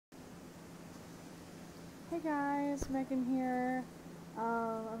Hey guys, Megan here.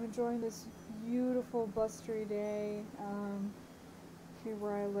 I'm enjoying this beautiful blustery day here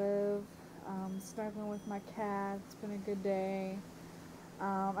where I live. Snuggling with my cat. It's been a good day.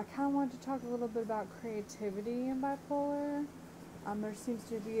 I kind of wanted to talk a little bit about creativity in bipolar. There seems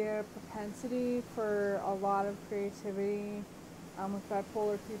to be a propensity for a lot of creativity with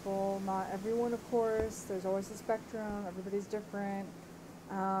bipolar people. Not everyone, of course. There's always a spectrum. Everybody's different.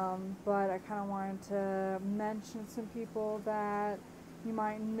 But I kind of wanted to mention some people that you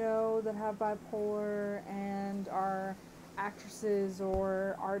might know that have bipolar and are actresses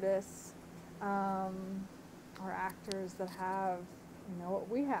or artists or actors that have, what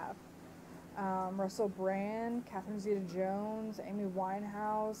we have. Russell Brand, Catherine Zeta-Jones, Amy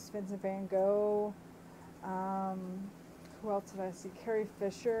Winehouse, Vincent Van Gogh. Um, who else did I see? Carrie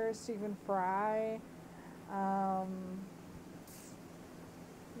Fisher, Stephen Fry. Um,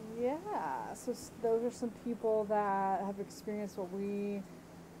 Yeah, so those are some people that have experienced what we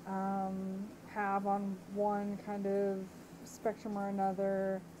have on one kind of spectrum or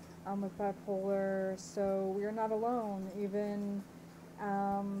another with bipolar. So we are not alone. Even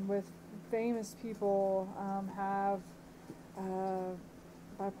with famous people have uh,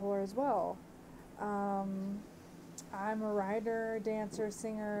 bipolar as well. Um, I'm a writer, dancer,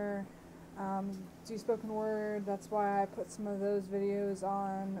 singer, do spoken word. That's why I put some of those videos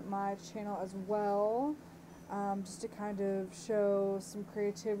on my channel as well, just to kind of show some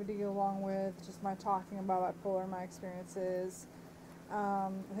creativity along with just my talking about bipolar and my experiences. I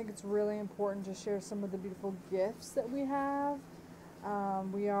think it's really important to share some of the beautiful gifts that we have.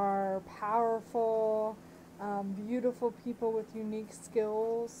 We are powerful, beautiful people with unique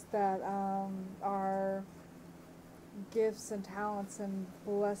skills that are gifts and talents and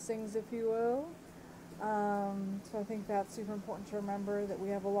blessings, if you will. So I think that's super important to remember, that we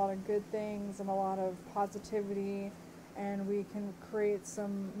have a lot of good things and a lot of positivity, and we can create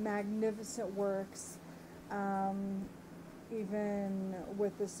some magnificent works, even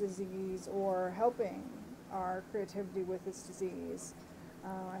with this disease, or helping our creativity with this disease.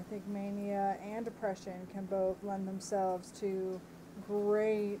 I think mania and depression can both lend themselves to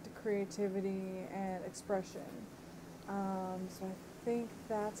great creativity and expression. So I think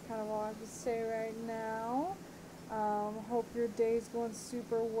that's kind of all I have to say right now. Hope your day's going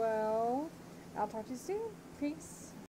super well. I'll talk to you soon. Peace.